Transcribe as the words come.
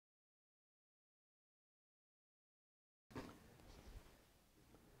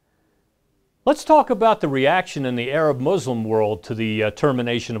Let's talk about the reaction in the Arab Muslim world to the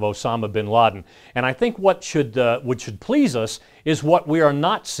termination of Osama bin Laden. And I think what should please us is what we are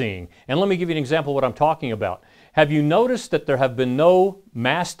not seeing. And let me give you an example of what I'm talking about. Have you noticed that there have been no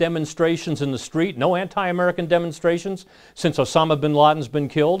mass demonstrations in the street, no anti-American demonstrations since Osama bin Laden's been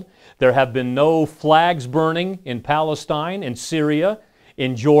killed? There have been no flags burning in Palestine, in Syria,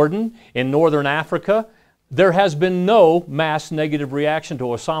 in Jordan, in Northern Africa. There has been no mass negative reaction to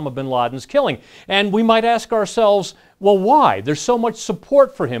Osama bin Laden's killing. And we might ask ourselves, well, why? There's so much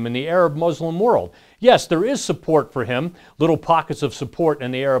support for him in the Arab Muslim world. Yes, there is support for him, little pockets of support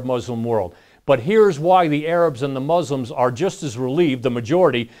in the Arab Muslim world. But here's why the Arabs and the Muslims are just as relieved, the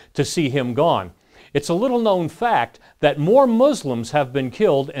majority, to see him gone. It's a little known fact that more Muslims have been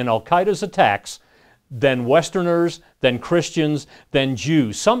killed in al-Qaeda's attacks than Westerners, than Christians, than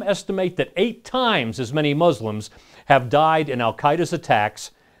Jews. Some estimate that 8 times as many Muslims have died in al-Qaeda's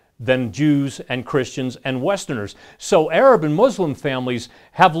attacks than Jews and Christians and Westerners. So Arab and Muslim families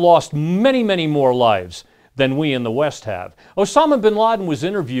have lost many, many more lives than we in the West have. Osama bin Laden was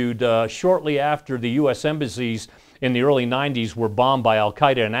interviewed shortly after the U.S. embassies in the early 90s were bombed by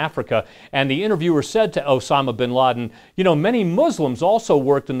al-Qaeda in Africa, and the interviewer said to Osama bin Laden, you know, many Muslims also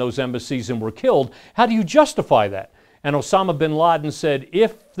worked in those embassies and were killed. How do you justify that? And Osama bin Laden said,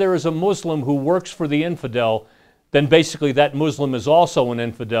 if there is a Muslim who works for the infidel, then basically that Muslim is also an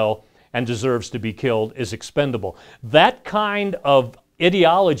infidel and deserves to be killed, is expendable. That kind of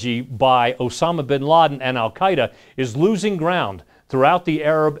ideology by Osama bin Laden and al-Qaeda is losing ground throughout the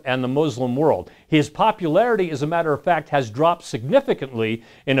Arab and the Muslim world. His popularity, as a matter of fact, has dropped significantly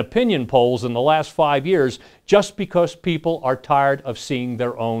in opinion polls in the last 5 years just because people are tired of seeing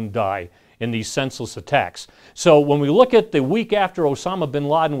their own die in these senseless attacks. So when we look at the week after Osama bin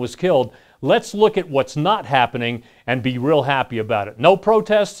Laden was killed, let's look at what's not happening and be real happy about it. No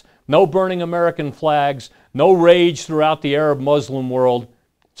protests, no burning American flags, no rage throughout the Arab Muslim world.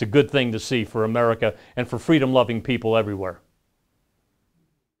 It's a good thing to see for America and for freedom-loving people everywhere.